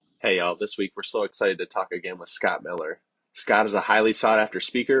Hey y'all, this week we're so excited to talk again with Scott Miller. Scott is a highly sought after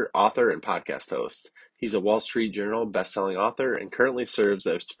speaker, author, and podcast host. He's a Wall Street Journal best-selling author and currently serves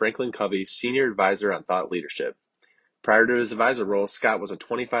as Franklin Covey's Senior Advisor on Thought Leadership. Prior to his advisor role, Scott was a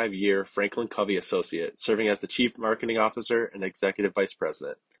 25-year Franklin Covey associate, serving as the Chief Marketing Officer and Executive Vice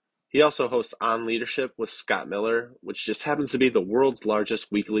President. He also hosts On Leadership with Scott Miller, which just happens to be the world's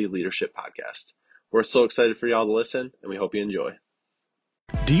largest weekly leadership podcast. We're so excited for y'all to listen, and we hope you enjoy.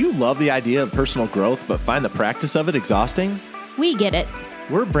 Do you love the idea of personal growth but find the practice of it exhausting? We get it.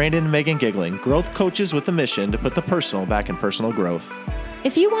 We're Brandon and Megan Giggling, growth coaches with a mission to put the personal back in personal growth.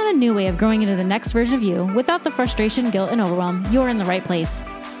 If you want a new way of growing into the next version of you without the frustration, guilt, and overwhelm, you're in the right place.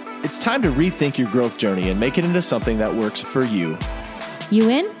 It's time to rethink your growth journey and make it into something that works for you. You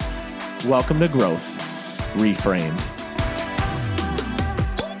in? Welcome to Growth Reframed.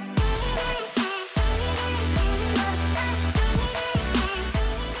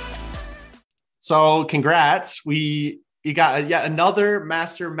 So congrats. You got yet another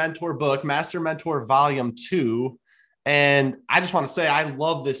Master Mentor book, Master Mentor Volume 2. And I just want to say, I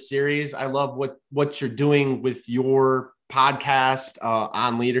love this series. I love what you're doing with your podcast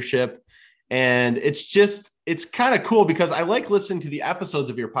on leadership. And it's kind of cool because I like listening to the episodes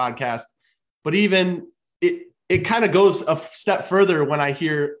of your podcast, but even it kind of goes a step further when I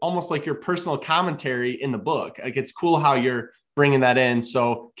hear almost like your personal commentary in the book. Like, it's cool how you're bringing that in.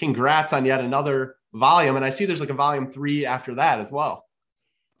 So congrats on yet another volume. And I see there's like a volume 3 after that as well.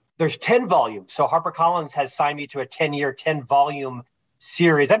 There's 10 volumes. So HarperCollins has signed me to a 10-year, 10-volume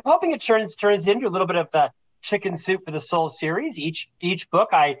series. I'm hoping it turns into a little bit of the Chicken Soup for the Soul series. Each book,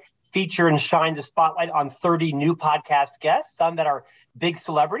 I feature and shine the spotlight on 30 new podcast guests, some that are big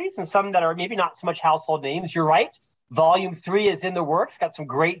celebrities and some that are maybe not so much household names. You're right. Volume 3 is in the works. Got some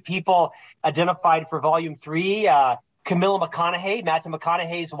great people identified for Volume 3. Camilla McConaughey, Matthew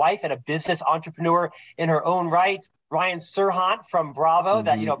McConaughey's wife, and a business entrepreneur in her own right. Ryan Serhant from Bravo,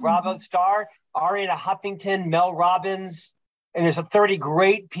 Bravo star. Ariana Huffington, Mel Robbins. And there's 30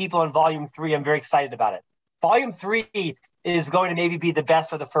 great people in Volume 3. I'm very excited about it. Volume 3 is going to maybe be the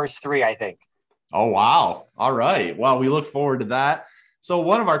best of the first 3, I think. Oh, wow. All right. Well, we look forward to that. So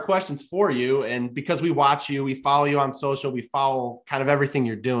one of our questions for you, and because we watch you, we follow you on social, we follow kind of everything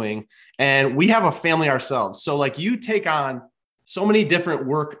you're doing, and we have a family ourselves. So like, you take on so many different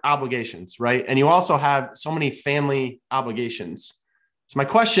work obligations, right? And you also have so many family obligations. So my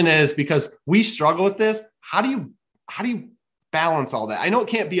question is, because we struggle with this, how do you balance all that? I know it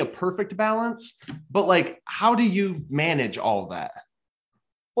can't be a perfect balance, but like, how do you manage all of that?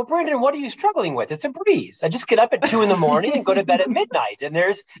 Well, Brandon, what are you struggling with? It's a breeze. I just get up at 2 a.m. and go to bed at midnight, and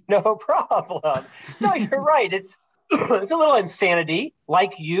there's no problem. No, you're right. It's a little insanity.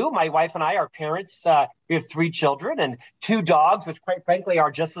 Like you, my wife and I are parents. We have 3 children and 2 dogs, which quite frankly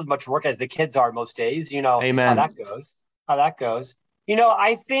are just as much work as the kids are most days. You know, Amen. How that goes. You know,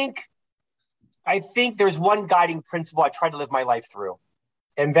 I think there's one guiding principle I try to live my life through.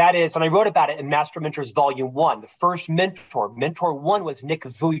 And that is, and I wrote about it in Master Mentors Volume 1, the first mentor. Mentor 1 was Nick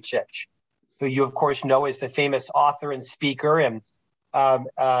Vujicic, who you, of course, know is the famous author and speaker and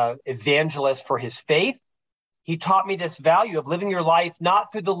evangelist for his faith. He taught me this value of living your life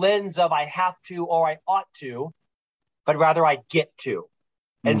not through the lens of I have to or I ought to, but rather I get to.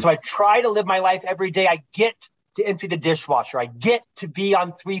 And so I try to live my life every day. I get to empty the dishwasher. I get to be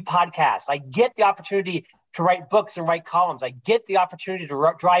on 3 podcasts. I get the opportunity to write books and write columns. I get the opportunity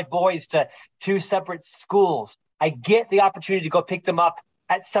to drive boys to 2 separate schools. I get the opportunity to go pick them up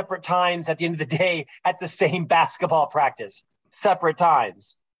at separate times at the end of the day at the same basketball practice, separate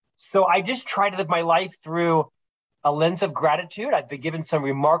times. So I just try to live my life through a lens of gratitude. I've been given some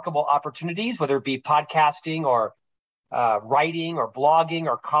remarkable opportunities, whether it be podcasting or writing or blogging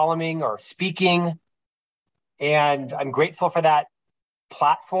or columning or speaking. And I'm grateful for that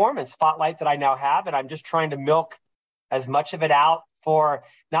platform and spotlight that I now have. And I'm just trying to milk as much of it out for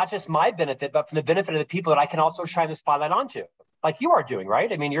not just my benefit, but for the benefit of the people that I can also shine the spotlight onto, like you are doing, right?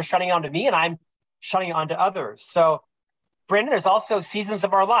 I mean, you're shining it onto me and I'm shining it onto others. So Brandon, there's also seasons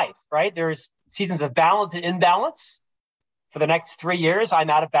of our life, right? There's seasons of balance and imbalance. For the next 3 years, I'm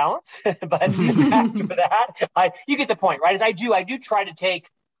out of balance, but after that, you get the point, right? As I do try to take,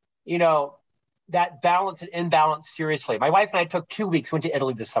 that balance and imbalance seriously. My wife and I took 2 weeks, went to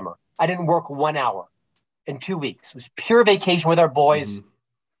Italy this summer. I didn't work 1 hour in 2 weeks. It was pure vacation with our boys. Mm-hmm.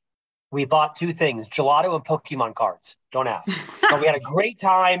 We bought 2 things, gelato and Pokemon cards. Don't ask. But we had a great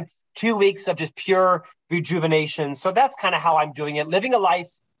time, 2 weeks of just pure rejuvenation. So that's kind of how I'm doing it, living a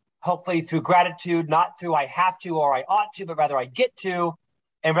life, hopefully through gratitude, not through I have to or I ought to, but rather I get to,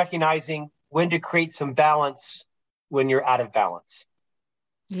 and recognizing when to create some balance when you're out of balance.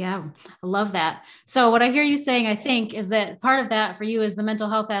 Yeah, I love that. So what I hear you saying, I think, is that part of that for you is the mental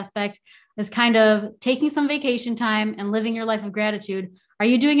health aspect is kind of taking some vacation time and living your life of gratitude. Are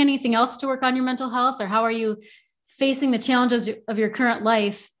you doing anything else to work on your mental health, or how are you facing the challenges of your current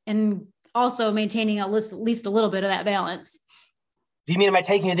life and also maintaining at least a little bit of that balance? Do you mean, am I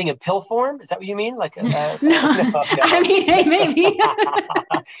taking anything in pill form? Is that what you mean? Like, No, no. I mean, hey, maybe.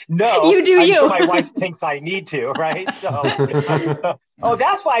 No, You do I'm you. sure my wife thinks I need to, right? So, oh,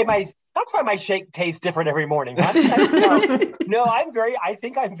 that's why my shake tastes different every morning. Huh? No, I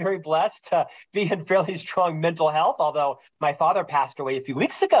think I'm very blessed to be in fairly strong mental health. Although my father passed away a few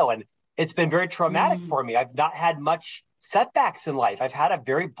weeks ago, and it's been very traumatic for me. I've not had much setbacks in life. I've had a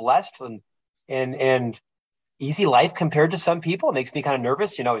very blessed and easy life compared to some people. It makes me kind of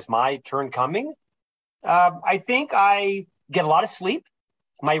nervous. Is my turn coming? I think I get a lot of sleep.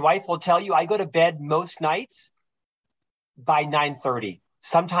 My wife will tell you I go to bed most nights by 9:30,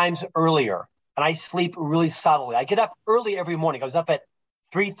 sometimes earlier, and I sleep really subtly. I get up early every morning. I was up at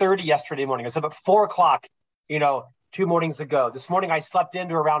 3:30 yesterday morning. I was up at 4 o'clock, 2 mornings ago. This morning I slept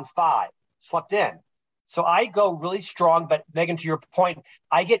into around 5, slept in. So I go really strong, but Megan, to your point,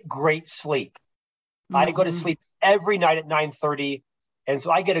 I get great sleep. I go to sleep every night at 9:30. And so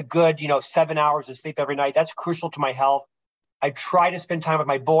I get a good, 7 hours of sleep every night. That's crucial to my health. I try to spend time with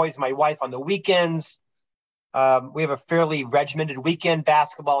my boys, my wife on the weekends. We have a fairly regimented weekend: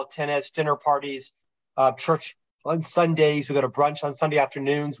 basketball, tennis, dinner parties, church on Sundays. We go to brunch on Sunday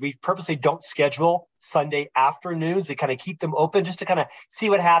afternoons. We purposely don't schedule Sunday afternoons. We kind of keep them open just to kind of see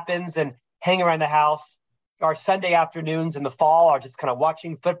what happens and hang around the house. Our Sunday afternoons in the fall are just kind of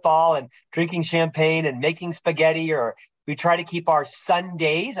watching football and drinking champagne and making spaghetti, or we try to keep our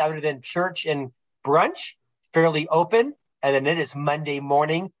Sundays, other than church and brunch, fairly open. And then it is Monday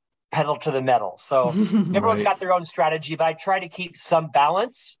morning, pedal to the metal. So everyone's got their own strategy, but I try to keep some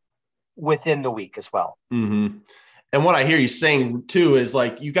balance within the week as well. Mm-hmm. And what I hear you saying too is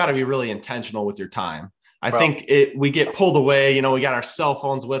like, you got to be really intentional with your time. I think we get pulled away, we got our cell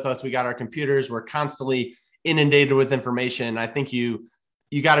phones with us. We got our computers. We're constantly inundated with information. I think you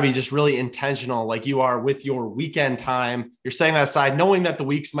got to be just really intentional, like you are with your weekend time. You're setting that aside, knowing that the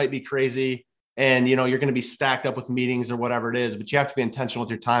weeks might be crazy and, you're going to be stacked up with meetings or whatever it is, but you have to be intentional with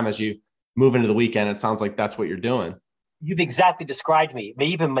your time as you move into the weekend. It sounds like that's what you're doing. You've exactly described me,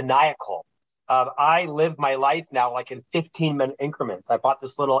 even maniacal. I live my life now like in 15-minute increments. I bought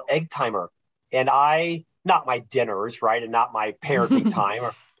this little egg timer, and not my dinners, right, and not my parenting time,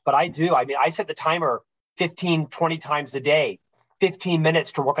 but I do. I mean, I set the timer 15, 20 times a day, 15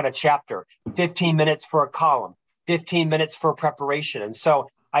 minutes to work on a chapter, 15 minutes for a column, 15 minutes for preparation. And so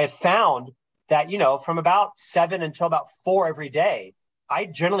I have found that, from about 7 until about 4 every day, I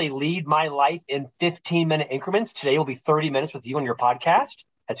generally lead my life in 15-minute increments. Today will be 30 minutes with you on your podcast.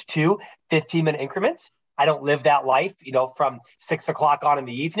 That's 2 15-minute increments. I don't live that life, from 6 o'clock on in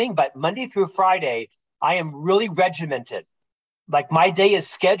the evening, but Monday through Friday, I am really regimented. Like my day is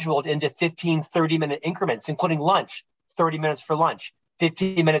scheduled into 15, 30-minute increments, including lunch, 30 minutes for lunch,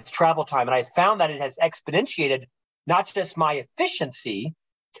 15 minutes travel time. And I found that it has exponentiated not just my efficiency,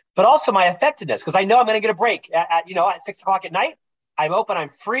 but also my effectiveness, because I know I'm going to get a break at 6 o'clock at night. I'm open, I'm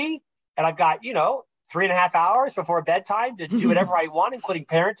free, and I've got, 3.5 hours before bedtime to do whatever I want, including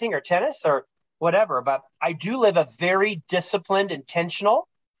parenting or tennis or whatever. But I do live a very disciplined, intentional,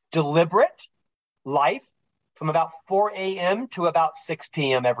 deliberate life from about 4 a.m. to about 6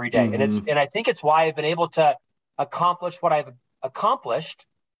 p.m. every day. And I think it's why I've been able to accomplish what I've accomplished,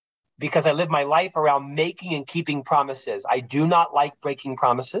 because I live my life around making and keeping promises. I do not like breaking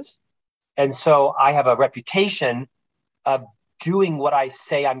promises. And so I have a reputation of doing what I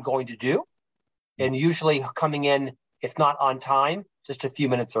say I'm going to do, and usually coming in, if not on time, just a few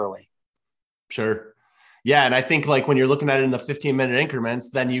minutes early. Sure. Yeah. And I think like when you're looking at it in the 15-minute increments,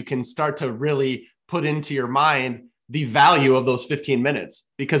 then you can start to really put into your mind the value of those 15 minutes.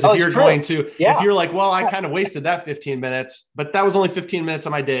 Because if if you're like, well, I kind of wasted that 15 minutes, but that was only 15 minutes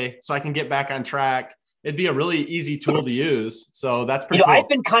of my day, so I can get back on track. It'd be a really easy tool to use. So that's pretty cool.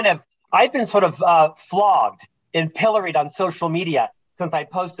 I've been sort of flogged and pilloried on social media since I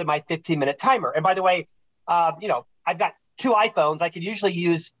posted my 15-minute timer. And by the way, I've got 2 iPhones. I could usually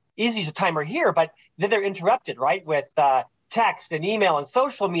use a timer here, but then they're interrupted, right, with text and email and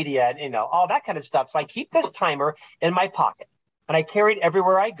social media and, all that kind of stuff. So I keep this timer in my pocket and I carry it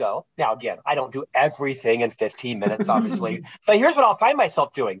everywhere I go. Now, again, I don't do everything in 15 minutes, obviously, but here's what I'll find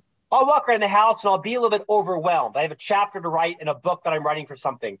myself doing. I'll walk around the house and I'll be a little bit overwhelmed. I have a chapter to write in a book that I'm writing for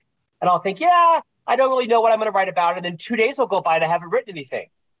something. And I'll think, I don't really know what I'm going to write about. And then 2 days will go by and I haven't written anything.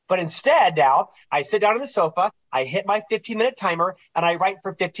 But instead now I sit down on the sofa, I hit my 15-minute timer and I write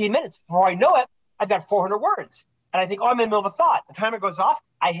for 15 minutes. Before I know it, I've got 400 words. And I think, oh, I'm in the middle of a thought. The timer goes off.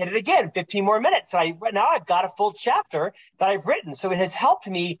 I hit it again, 15 more minutes. And now I've got a full chapter that I've written. So it has helped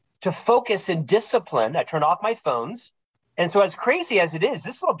me to focus and discipline. I turn off my phones. And so as crazy as it is,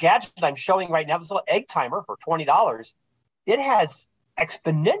 this little gadget I'm showing right now, this little egg timer for $20, it has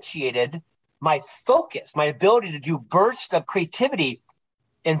exponentiated my focus, my ability to do bursts of creativity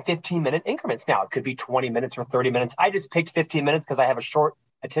in 15-minute increments. Now, it could be 20 minutes or 30 minutes. I just picked 15 minutes because I have a short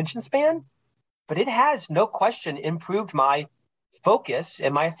attention span. But it has, no question, improved my focus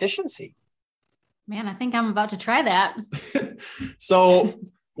and my efficiency. Man, I think I'm about to try that. So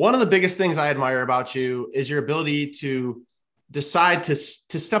one of the biggest things I admire about you is your ability to decide to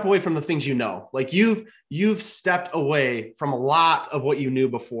step away from the things you know. Like you've stepped away from a lot of what you knew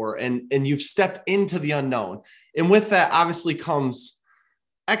before, and you've stepped into the unknown. And with that obviously comes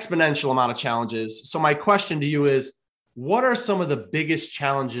exponential amount of challenges. So my question to you is, what are some of the biggest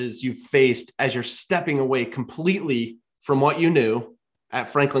challenges you've faced as you're stepping away completely from what you knew at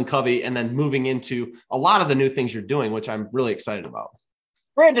Franklin Covey and then moving into a lot of the new things you're doing, which I'm really excited about?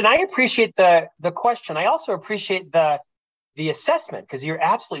 Brandon, I appreciate the question. I also appreciate the assessment, because you're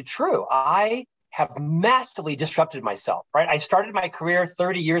absolutely true. I have massively disrupted myself, right? I started my career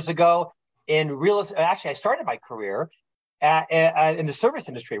 30 years ago in real estate. Actually, I started my career in the service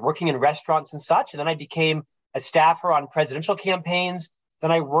industry, working in restaurants and such. And then I became a staffer on presidential campaigns.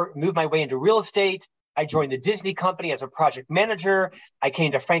 Then I moved my way into real estate. I joined the Disney company as a project manager. I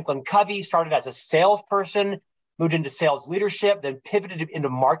came to Franklin Covey, started as a salesperson, moved into sales leadership, then pivoted into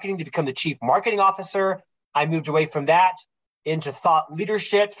marketing to become the chief marketing officer. I moved away from that into thought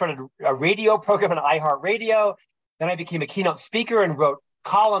leadership, started a radio program on iHeartRadio. Then I became a keynote speaker and wrote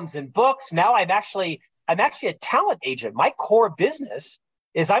columns and books. Now I'm actually a talent agent. My core business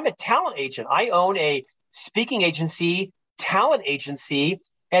is I'm a talent agent. I own a speaking agency, talent agency,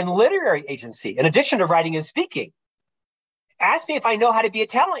 and literary agency, in addition to writing and speaking. Ask me if I know how to be a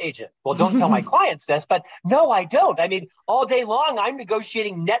talent agent. Well, don't tell my clients this, but no, I don't. I mean, all day long, I'm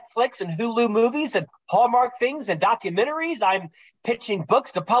negotiating Netflix and Hulu movies and Hallmark things and documentaries. I'm pitching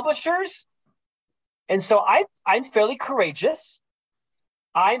books to publishers. And so I'm fairly courageous.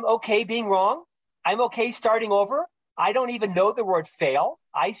 I'm okay being wrong. I'm okay starting over. I don't even know the word fail.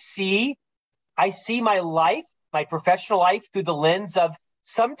 I see my life, my professional life, through the lens of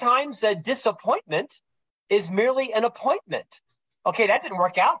sometimes a disappointment is merely an appointment. Okay, that didn't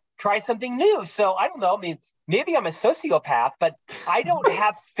work out. Try something new. So I don't know. I mean, maybe I'm a sociopath, but I don't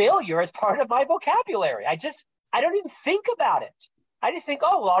have failure as part of my vocabulary. I don't even think about it. I just think,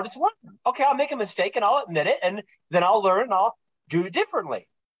 oh, well, I'll just learn. Okay, I'll make a mistake and I'll admit it, and then I'll learn and I'll do it differently.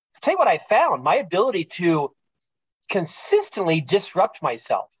 I'll tell you what I found, my ability to consistently disrupt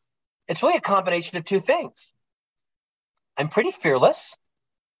myself. It's really a combination of two things. I'm pretty fearless.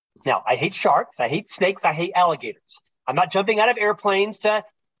 Now, I hate sharks, I hate snakes, I hate alligators. I'm not jumping out of airplanes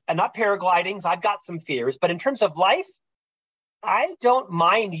and not paraglidings. I've got some fears. But in terms of life, I don't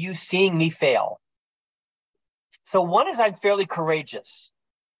mind you seeing me fail. So one is I'm fairly courageous.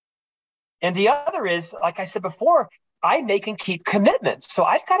 And the other is, like I said before, I make and keep commitments. So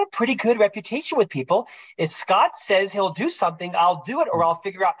I've got a pretty good reputation with people. If Scott says he'll do something, I'll do it, or I'll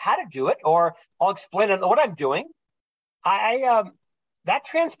figure out how to do it, or I'll explain what I'm doing. That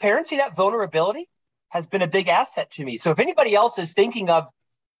transparency, that vulnerability has been a big asset to me. So if anybody else is thinking of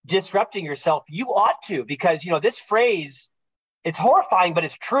disrupting yourself, you ought to, because, this phrase, it's horrifying, but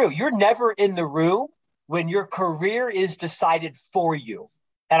it's true. You're never in the room when your career is decided for you.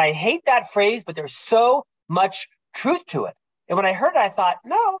 And I hate that phrase, but there's so much truth to it. And when I heard it, I thought,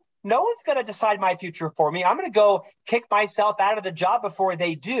 no one's going to decide my future for me. I'm going to go kick myself out of the job before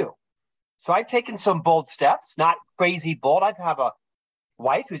they do. So I've taken some bold steps, not crazy bold. I have a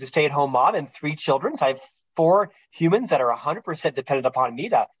wife who's a stay-at-home mom and 3 children. So I have 4 humans that are 100% dependent upon me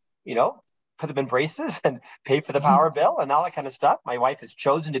to, put them in braces and pay for the power bill and all that kind of stuff. My wife has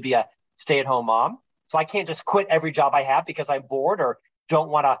chosen to be a stay-at-home mom. So I can't just quit every job I have because I'm bored or don't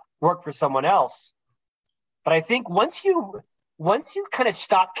want to work for someone else. But I think once you kind of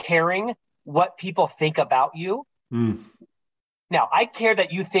stop caring what people think about you. Now, I care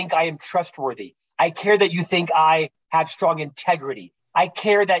that you think I am trustworthy. I care that you think I have strong integrity. I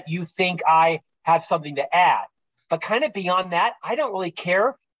care that you think I have something to add. But kind of beyond that, I don't really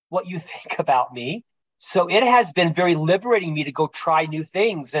care what you think about me. So it has been very liberating me to go try new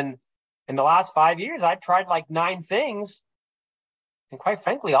things. And in the last 5 years, I've tried like 9 things. And quite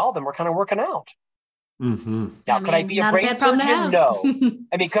frankly, all of them were kind of working out. Mm-hmm. Now, could I be a brain surgeon? No.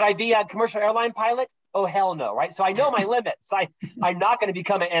 I mean, could I be a commercial airline pilot? Oh, hell no, right? So I know my limits. I'm not going to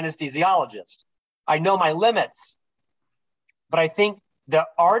become an anesthesiologist. I know my limits. But I think the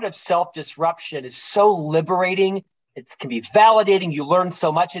art of self-disruption is so liberating. It can be validating. You learn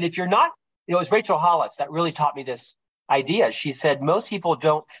so much. And if you're not, it was Rachel Hollis that really taught me this idea. She said, most people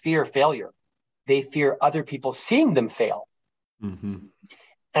don't fear failure. They fear other people seeing them fail. Mm-hmm.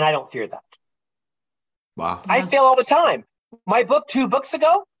 And I don't fear that. Wow. I fail all the time. My book 2 books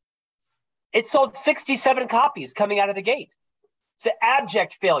ago, it sold 67 copies coming out of the gate. It's an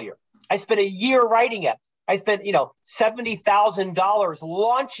abject failure. I spent a year writing it. I spent, $70,000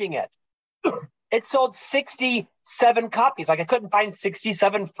 launching it. It sold 67 copies. Like I couldn't find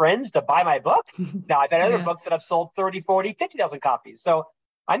 67 friends to buy my book. Now I've had other books that have sold 30, 40, 50,000 copies. So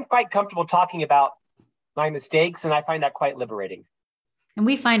I'm quite comfortable talking about my mistakes, and I find that quite liberating. And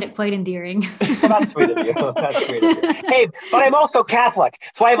we find it quite endearing. Well, that's sweet of you. That's sweet of you. Hey, but I'm also Catholic,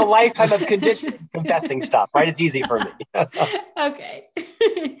 so I have a lifetime of confessing stuff, right? It's easy for me. Okay.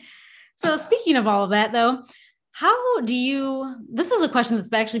 So speaking of all of that, though, this is a question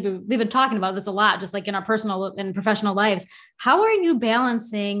that's actually, we've been talking about this a lot, just like in our personal and professional lives. How are you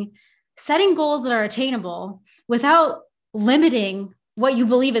balancing setting goals that are attainable without limiting what you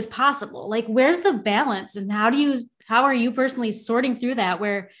believe is possible? Like, where's the balance, and how are you personally sorting through that?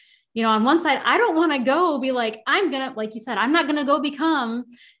 Where, on one side, I don't want to go be like, like you said, I'm not going to go become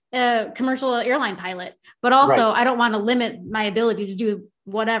a commercial airline pilot, but also I don't want to limit my ability to do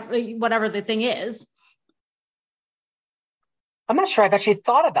whatever the thing is. I'm not sure I've actually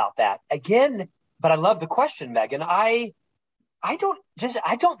thought about that again, but I love the question, Megan. I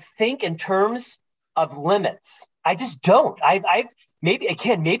don't think in terms of limits. I just don't.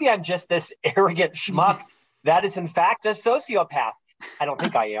 Maybe I'm just this arrogant schmuck that is in fact a sociopath. I don't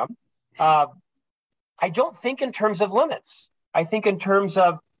think I am. I don't think in terms of limits. I think in terms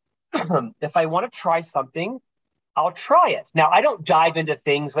of if I want to try something, I'll try it. Now, I don't dive into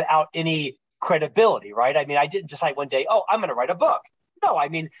things without any credibility, right? I mean, I didn't decide one day, I'm going to write a book. No, I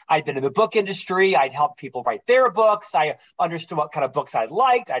mean, I'd been in the book industry. I'd helped people write their books. I understood what kind of books I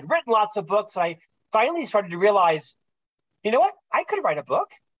liked. I'd written lots of books. I finally started to realize, you know what? I could write a book.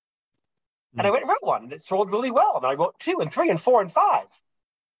 And I went and wrote one, and it sold really well. And I wrote 2 and 3 and 4 and 5.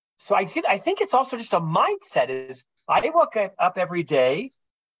 So I think it's also just a mindset. Is I wake up every day.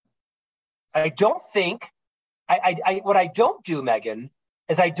 I don't think what I don't do, Megan,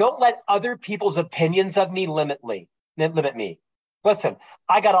 is I don't let other people's opinions of me limit me. Listen,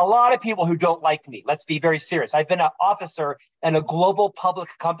 I got a lot of people who don't like me. Let's be very serious. I've been an officer in a global public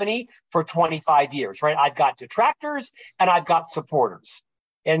company for 25 years, right? I've got detractors and I've got supporters.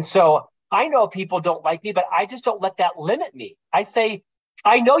 And so I know people don't like me, but I just don't let that limit me. I say,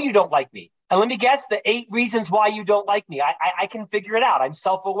 I know you don't like me. And let me guess the 8 reasons why you don't like me. I can figure it out. I'm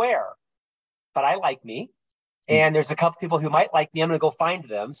self-aware, but I like me. And there's a couple people who might like me. I'm going to go find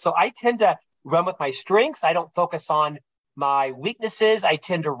them. So I tend to run with my strengths. I don't focus on my weaknesses. I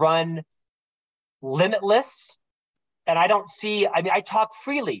tend to run limitless. And I talk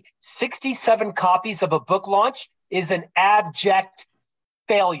freely. 67 copies of a book launch is an abject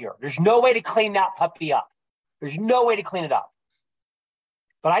failure. There's no way to clean that puppy up. There's no way to clean it up.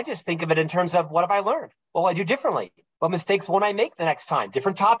 But I just think of it in terms of, what have I learned? What will I do differently? What mistakes won't I make the next time?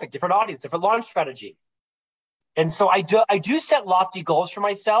 Different topic, different audience, different launch strategy. And so I do set lofty goals for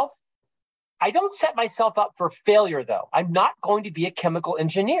myself. I don't set myself up for failure, though. I'm not going to be a chemical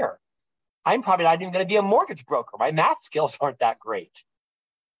engineer. I'm probably not even going to be a mortgage broker. My math skills aren't that great.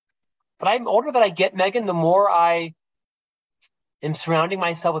 But the older that I get, Megan, the more I am surrounding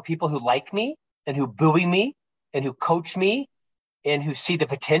myself with people who like me and who buoy me and who coach me and who see the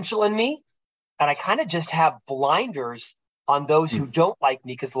potential in me. And I kind of just have blinders on those who don't like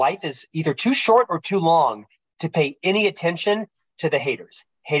me, because life is either too short or too long to pay any attention to the haters.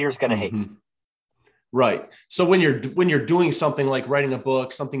 Haters going to hate. Right. So when you're doing something like writing a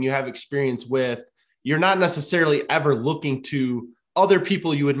book, something you have experience with, you're not necessarily ever looking to other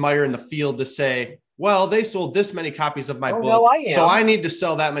people you admire in the field to say, well, they sold this many copies of my book, no, I am. so I need to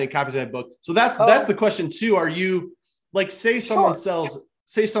sell that many copies of my book. So that's the question too. Are you like, say someone sells,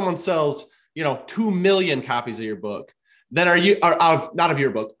 2 million copies of your book, then not of your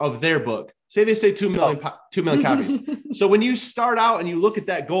book, of their book. Say they say 2 million copies. So when you start out and you look at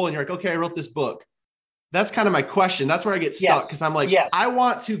that goal and you're like, okay, I wrote this book. That's kind of my question. That's where I get stuck, because I'm like, I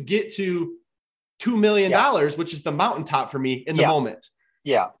want to get to $2 million, which is the mountaintop for me in the moment.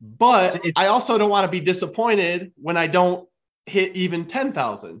 Yeah. But I also don't want to be disappointed when I don't hit even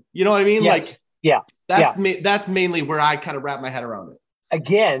 10,000. You know what I mean? Yes. That's mainly where I kind of wrap my head around it.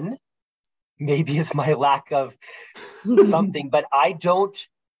 Again, maybe it's my lack of something, but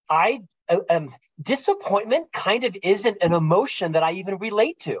disappointment kind of isn't an emotion that I even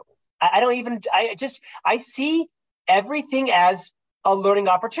relate to. I see everything as a learning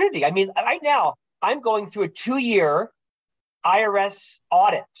opportunity. I mean, right now I'm going through a 2-year IRS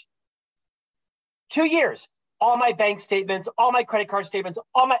audit. 2 years, all my bank statements, all my credit card statements,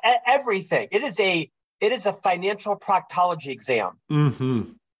 all my everything. It is a financial proctology exam.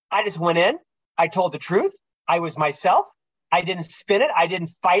 Mm-hmm. I just went in. I told the truth. I was myself. I didn't spin it. I didn't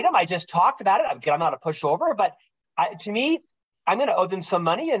fight them. I just talked about it. I'm not a pushover, but to me, I'm going to owe them some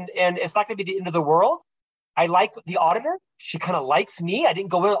money, and it's not going to be the end of the world. I like the auditor. She kind of likes me. I didn't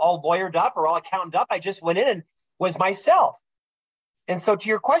go in all lawyered up or all accountant up. I just went in and was myself. And so to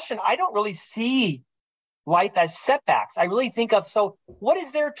your question, I don't really see life as setbacks. I really think of, so what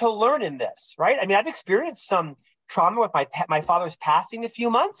is there to learn in this, right? I mean, I've experienced some trauma with my father's passing a few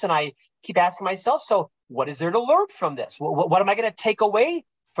months, and I keep asking myself, so what is there to learn from this? What am I going to take away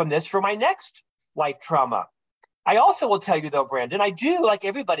from this for my next life trauma? I also will tell you though, Brandon, I do, like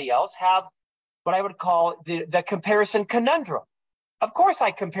everybody else, have what I would call the comparison conundrum. Of course,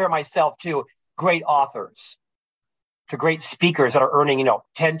 I compare myself to great authors, to great speakers that are earning,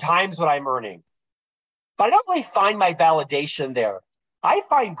 10 times what I'm earning. But I don't really find my validation there. I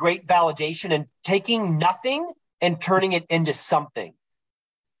find great validation in taking nothing and turning it into something.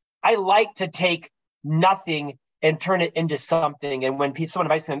 I like to take nothing and turn it into something. And when someone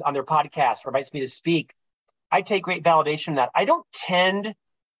invites me on their podcast or invites me to speak, I take great validation in that.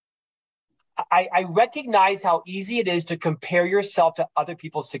 I recognize how easy it is to compare yourself to other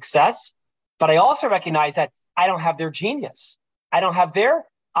people's success, but I also recognize that I don't have their genius. I don't have their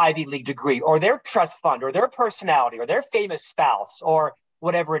Ivy League degree or their trust fund or their personality or their famous spouse or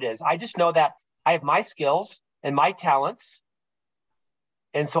whatever it is. I just know that I have my skills and my talents.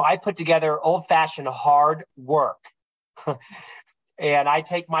 And so I put together old-fashioned hard work. And I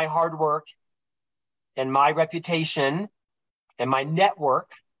take my hard work and my reputation and my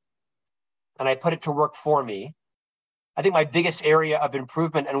network, and I put it to work for me. I think my biggest area of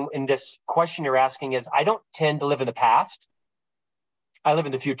improvement in this question you're asking is I don't tend to live in the past. I live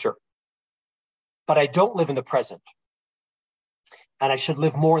in the future, but I don't live in the present. And I should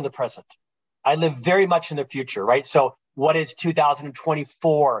live more in the present. I live very much in the future, right? So what is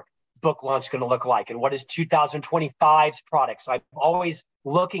 2024 book launch going to look like? And what is 2025's product? So I'm always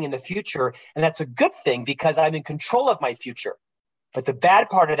looking in the future, and that's a good thing because I'm in control of my future. But the bad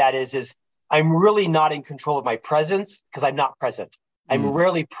part of that is I'm really not in control of my presence because I'm not present. I'm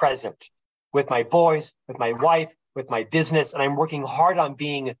rarely present with my boys, with my wife, with my business, and I'm working hard on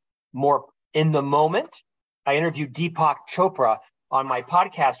being more in the moment. I interviewed Deepak Chopra on my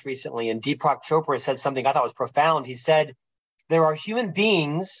podcast recently, and Deepak Chopra said something I thought was profound. He said, there are human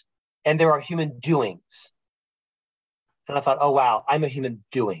beings and there are human doings. And I thought, oh, wow, I'm a human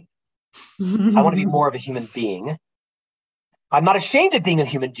doing. I want to be more of a human being. I'm not ashamed of being a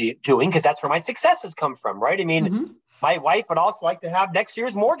human doing because that's where my successes come from, right? I mean, my wife would also like to have next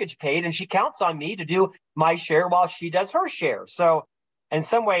year's mortgage paid, and she counts on me to do my share while she does her share. So in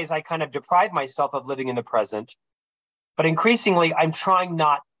some ways, I kind of deprive myself of living in the present. But increasingly, I'm trying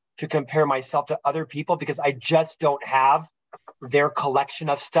not to compare myself to other people because I just don't have their collection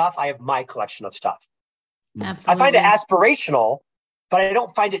of stuff. I have my collection of stuff. Absolutely. I find it aspirational, but I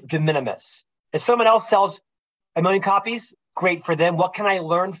don't find it de minimis. If someone else sells 1 million copies, great for them. What can I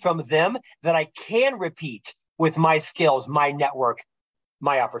learn from them that I can repeat with my skills, my network,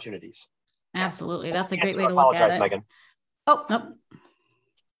 my opportunities? Absolutely. That's a great way to look at it. Megan. Oh, nope.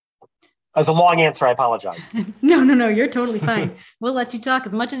 That was a long answer. I apologize. No, you're totally fine. We'll let you talk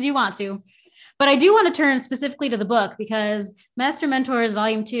as much as you want to. But I do want to turn specifically to the book because Master Mentors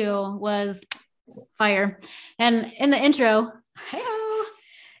Volume 2 was fire. And in the intro,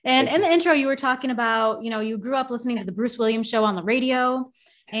 you were talking about, you grew up listening to the Bruce Williams show on the radio.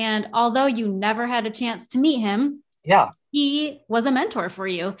 And although you never had a chance to meet him, he was a mentor for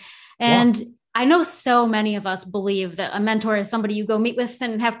you. And I know so many of us believe that a mentor is somebody you go meet with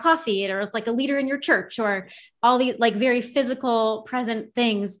and have coffee, or it's like a leader in your church, or all the like very physical present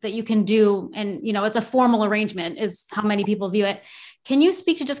things that you can do. And, it's a formal arrangement is how many people view it. Can you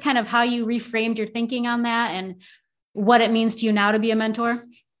speak to just kind of how you reframed your thinking on that and what it means to you now to be a mentor?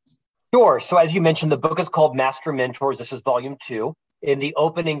 Sure. So as you mentioned, the book is called Master Mentors. This is Volume 2. In the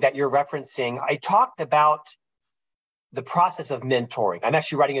opening that you're referencing, I talked about the process of mentoring. I'm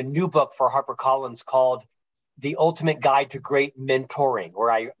actually writing a new book for HarperCollins called The Ultimate Guide to Great Mentoring, where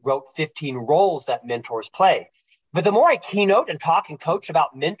I wrote 15 roles that mentors play. But the more I keynote and talk and coach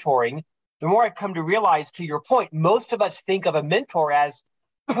about mentoring, the more I've come to realize, to your point, most of us think of a mentor as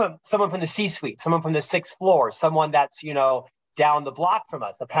someone from the C-suite, someone from the 6th floor, someone that's, down the block from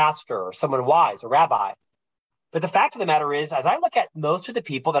us, a pastor or someone wise, a rabbi. But the fact of the matter is, as I look at most of the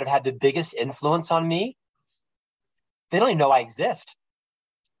people that have had the biggest influence on me, they don't even know I exist.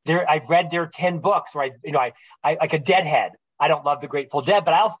 I've read their 10 books, or I like a Deadhead. I don't love the Grateful Dead,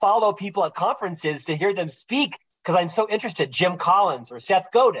 but I'll follow people at conferences to hear them speak because I'm so interested. Jim Collins or Seth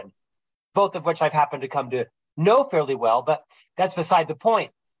Godin, both of which I've happened to come to know fairly well, but that's beside the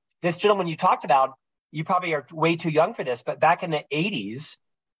point. This gentleman you talked about, you probably are way too young for this, but back in the 80s,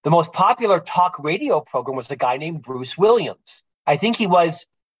 the most popular talk radio program was a guy named Bruce Williams. I think he was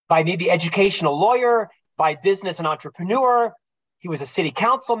by maybe educational lawyer, by business and entrepreneur. He was a city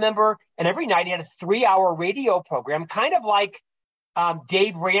council member, and every night he had a 3-hour radio program, kind of like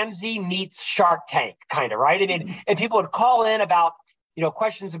Dave Ramsey meets Shark Tank, kind of, right? I mean, and people would call in about,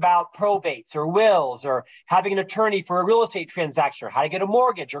 questions about probates or wills or having an attorney for a real estate transaction or how to get a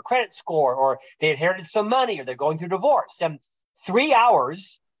mortgage or credit score, or they inherited some money or they're going through divorce. And 3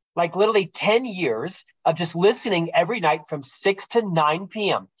 hours, like literally 10 years of just listening every night from 6 to 9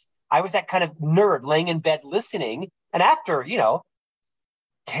 p.m. I was that kind of nerd laying in bed listening. And after,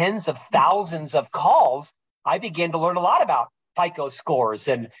 tens of thousands of calls, I began to learn a lot about FICO scores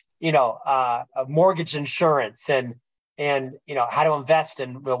and, mortgage insurance and how to invest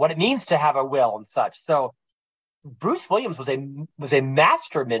and what it means to have a will and such. So Bruce Williams was a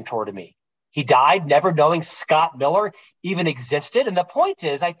master mentor to me. He died never knowing Scott Miller even existed. And the point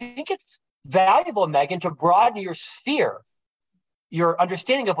is, I think it's valuable, Megan, to broaden your sphere, your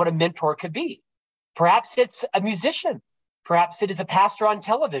understanding of what a mentor could be. Perhaps it's a musician. Perhaps it is a pastor on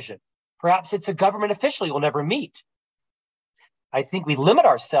television. Perhaps it's a government official you'll never meet. I think we limit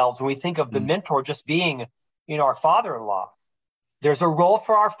ourselves when we think of the mentor just being, our father-in-law. There's a role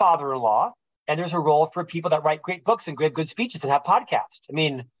for our father-in-law, and there's a role for people that write great books and give good speeches and have podcasts. I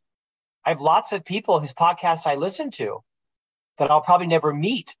mean, I have lots of people whose podcasts I listen to that I'll probably never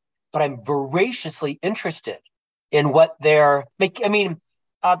meet, but I'm voraciously interested in what they're making. I mean,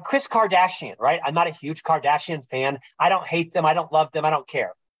 Kris Kardashian, right? I'm not a huge Kardashian fan. I don't hate them. I don't love them. I don't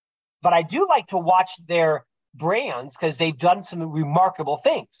care. But I do like to watch their brands because they've done some remarkable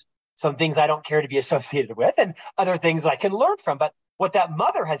things. Some things I don't care to be associated with and other things I can learn from. But what that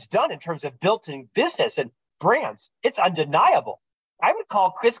mother has done in terms of building business and brands, it's undeniable. I would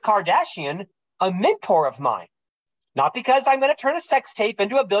call Kris Kardashian a mentor of mine. Not because I'm going to turn a sex tape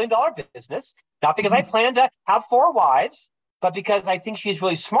into $1 billion business, not because I plan to have 4 wives, but because I think she's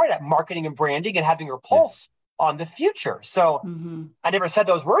really smart at marketing and branding and having her pulse on the future. So I never said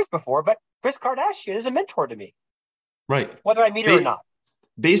those words before, but Kris Kardashian is a mentor to me. Right. Whether I meet her or not.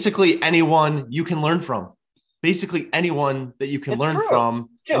 Basically anyone you can learn from. Basically anyone that you can learn from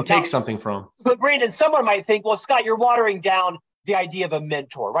and take something from. But Brandon, someone might think, well, Scott, you're watering down the idea of a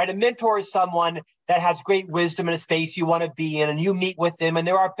mentor, right? A mentor is someone that has great wisdom in a space you want to be in, and you meet with them, and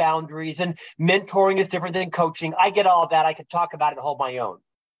there are boundaries, and mentoring is different than coaching. I get all that. I could talk about it and hold my own.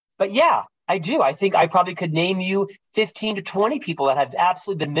 But yeah, I do. I think I probably could name you 15 to 20 people that have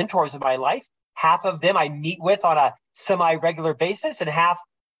absolutely been mentors in my life. Half of them I meet with on a semi-regular basis, and half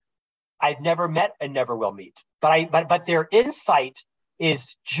I've never met and never will meet. But their insight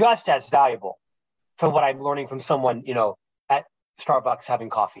is just as valuable from what I'm learning from someone, at Starbucks having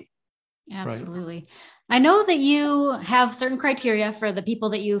coffee. Absolutely. Right. I know that you have certain criteria for the people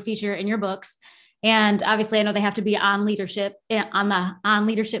that you feature in your books. And obviously I know they have to be on leadership on the On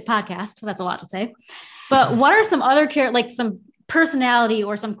Leadership podcast. That's a lot to say, but what are some other some personality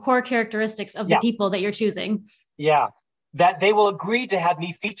or some core characteristics of the people that you're choosing? Yeah. That they will agree to have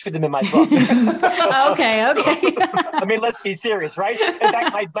me feature them in my book. Okay. I mean, let's be serious, right? In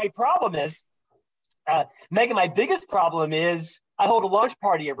fact, my problem is, Megan, my biggest problem is I hold a launch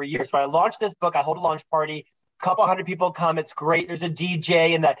party every year. So I launch this book, I hold a launch party, a couple hundred people come, it's great. There's a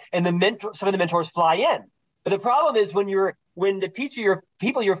DJ and the mentor, some of the mentors fly in. But the problem is when the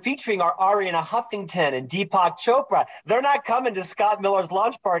people you're featuring are Ariana Huffington and Deepak Chopra, they're not coming to Scott Miller's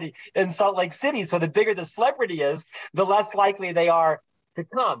launch party in Salt Lake City. So the bigger the celebrity is, the less likely they are to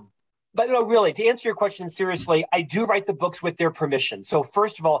come. But no, really, to answer your question seriously, I do write the books with their permission. So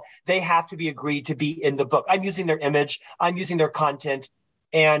first of all, they have to be agreed to be in the book. I'm using their image, I'm using their content,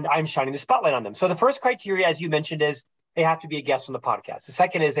 and I'm shining the spotlight on them. So the first criteria, as you mentioned, is they have to be a guest on the podcast. The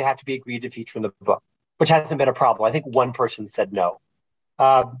second is they have to be agreed to feature in the book, which hasn't been a problem. I think one person said no.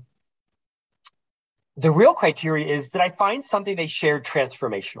 The real criteria is that I find something they shared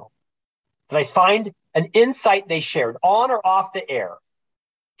transformational, that I find an insight they shared on or off the air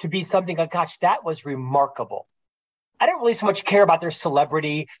to be something like, gosh, that was remarkable. I don't really so much care about their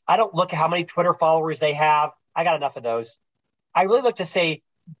celebrity. I don't look at how many Twitter followers they have. I got enough of those. I really look to say,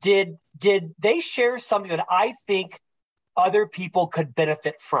 did they share something that I think other people could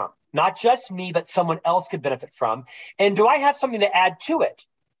benefit from. Not just me, but someone else could benefit from. And do I have something to add to it?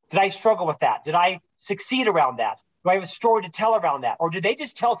 Did I struggle with that? Did I succeed around that? Do I have a story to tell around that? Or did they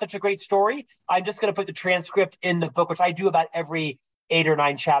just tell such a great story? I'm just going to put the transcript in the book, which I do about every 8 or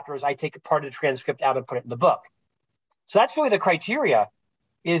 9 chapters. I take a part of the transcript out and put it in the book. So that's really the criteria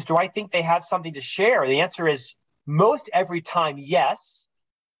is, do I think they have something to share? The answer is most every time, yes.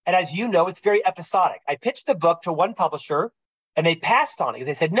 And as you know, it's very episodic. I pitched the book to one publisher and they passed on it.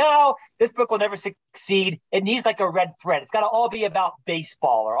 They said, no, this book will never succeed. It needs like a red thread. It's got to all be about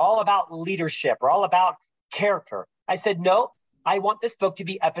baseball or all about leadership or all about character. I said, no, I want this book to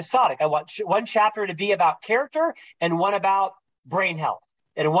be episodic. I want one chapter to be about character and one about brain health,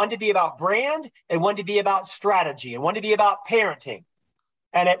 and one to be about brand, and one to be about strategy, and one to be about parenting.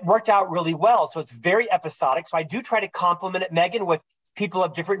 And it worked out really well. So it's very episodic. So I do try to complement it, Megan, with people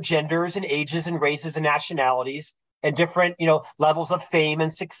of different genders and ages and races and nationalities and different, levels of fame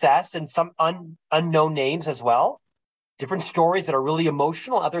and success, and some unknown names as well. Different stories that are really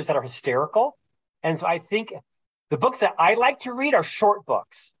emotional, others that are hysterical. And so I think the books that I like to read are short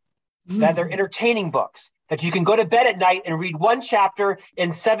books, that they're entertaining books, that you can go to bed at night and read one chapter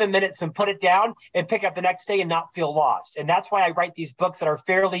in 7 minutes and put it down and pick up the next day and not feel lost. And that's why I write these books that are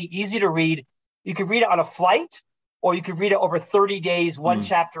fairly easy to read. You can read it on a flight, or you can read it over 30 days, one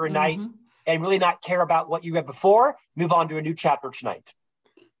chapter a night, and really not care about what you read before, move on to a new chapter tonight.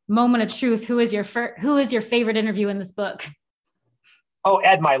 Moment of truth. Who is your favorite interview in this book? Oh,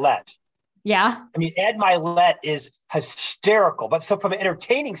 Ed Milet. Yeah. I mean, Ed Milet is hysterical. But so from an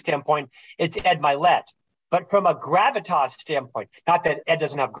entertaining standpoint, it's Ed Milet. But from a gravitas standpoint, not that Ed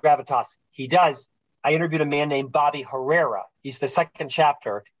doesn't have gravitas, he does. I interviewed a man named Bobby Herrera. He's the second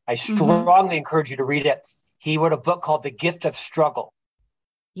chapter. I strongly encourage you to read it. He wrote a book called The Gift of Struggle.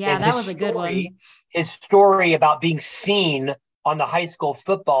 Yeah, and that was a good one. His story about being seen on the high school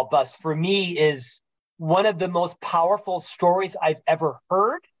football bus, for me, is one of the most powerful stories I've ever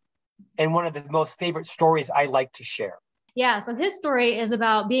heard, and one of the most favorite stories I like to share. Yeah. So his story is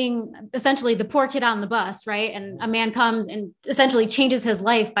about being essentially the poor kid on the bus, right? And a man comes and essentially changes his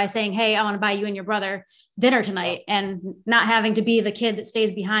life by saying, hey, I want to buy you and your brother dinner tonight, and not having to be the kid that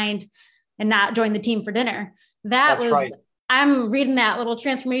stays behind and not join the team for dinner. That's right. I'm reading that little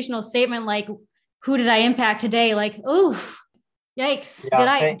transformational statement, like, who did I impact today? Like, ooh, yikes.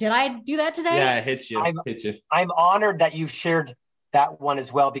 Yeah, did I do that today? Yeah, it hits you. I'm honored that you shared that one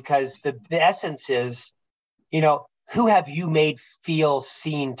as well, because the essence is, who have you made feel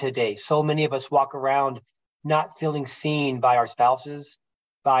seen today? So many of us walk around not feeling seen by our spouses,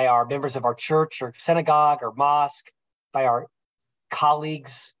 by our members of our church or synagogue or mosque, by our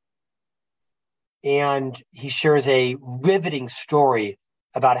colleagues. And he shares a riveting story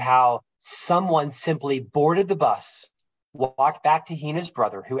about how someone simply boarded the bus, walked back to he and his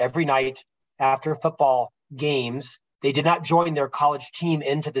brother, who every night after football games, they did not join their college team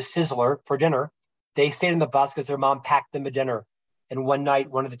into the Sizzler for dinner. They stayed on the bus because their mom packed them a dinner. And one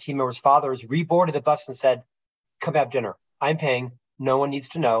night, one of the team members' fathers reboarded the bus and said, come have dinner. I'm paying. No one needs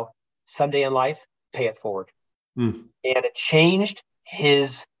to know. Someday in life, pay it forward. And it changed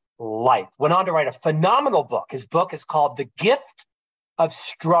his life. Went on to write a phenomenal book. His book is called The Gift of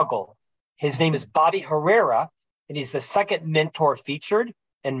Struggle. His name is Bobby Herrera, and he's the second mentor featured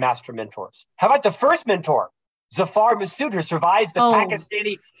in Master Mentors. How about the first mentor? Zafar Masood, who survives the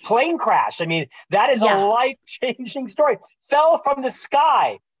Pakistani plane crash. I mean, that is a life-changing story. Fell from the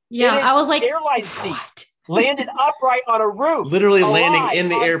sky. Yeah, I was like, airline seat. Landed upright on a roof. Literally landing in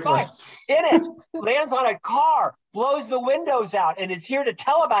the airplane. In it. Lands on a car. Blows the windows out, and is here to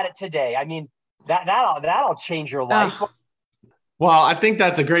tell about it today. I mean, that'll change your life. Well, I think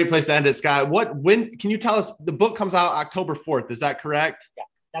that's a great place to end it, Scott. When can you tell us? The book comes out October 4th. Is that correct? Yeah.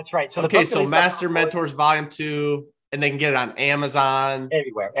 That's right. So so Master Mentors Volume 2, and they can get it on Amazon.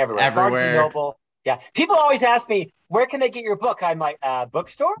 Everywhere. Barnes & Noble. Yeah. People always ask me, where can they get your book? I'm like,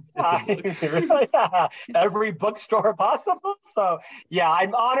 bookstore? Every bookstore possible. So yeah,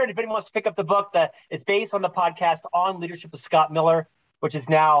 I'm honored if anyone wants to pick up the book. It's based on the podcast On Leadership with Scott Miller, which is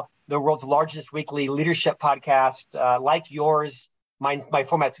now the world's largest weekly leadership podcast, like yours. My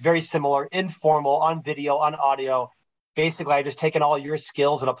format's very similar, informal, on video, on audio. Basically, I just taken all your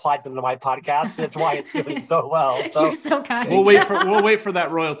skills and applied them to my podcast. That's why it's doing so well. So you're so kind. We'll wait for that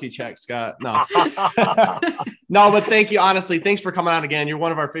royalty check, Scott. No, no, but thank you. Honestly, thanks for coming on again. You're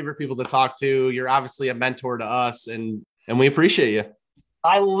one of our favorite people to talk to. You're obviously a mentor to us, and we appreciate you.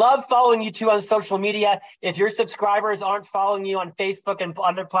 I love following you two on social media. If your subscribers aren't following you on Facebook and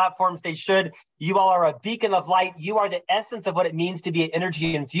other platforms, they should. You all are a beacon of light. You are the essence of what it means to be an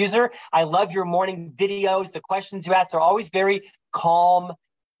energy infuser. I love your morning videos. The questions you ask are always very calm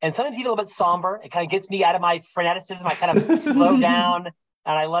and sometimes even a little bit somber. It kind of gets me out of my freneticism. I kind of slow down.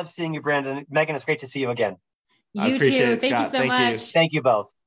 And I love seeing you, Brandon. Megan, it's great to see you again. You too. Thank you so much. Thank you both.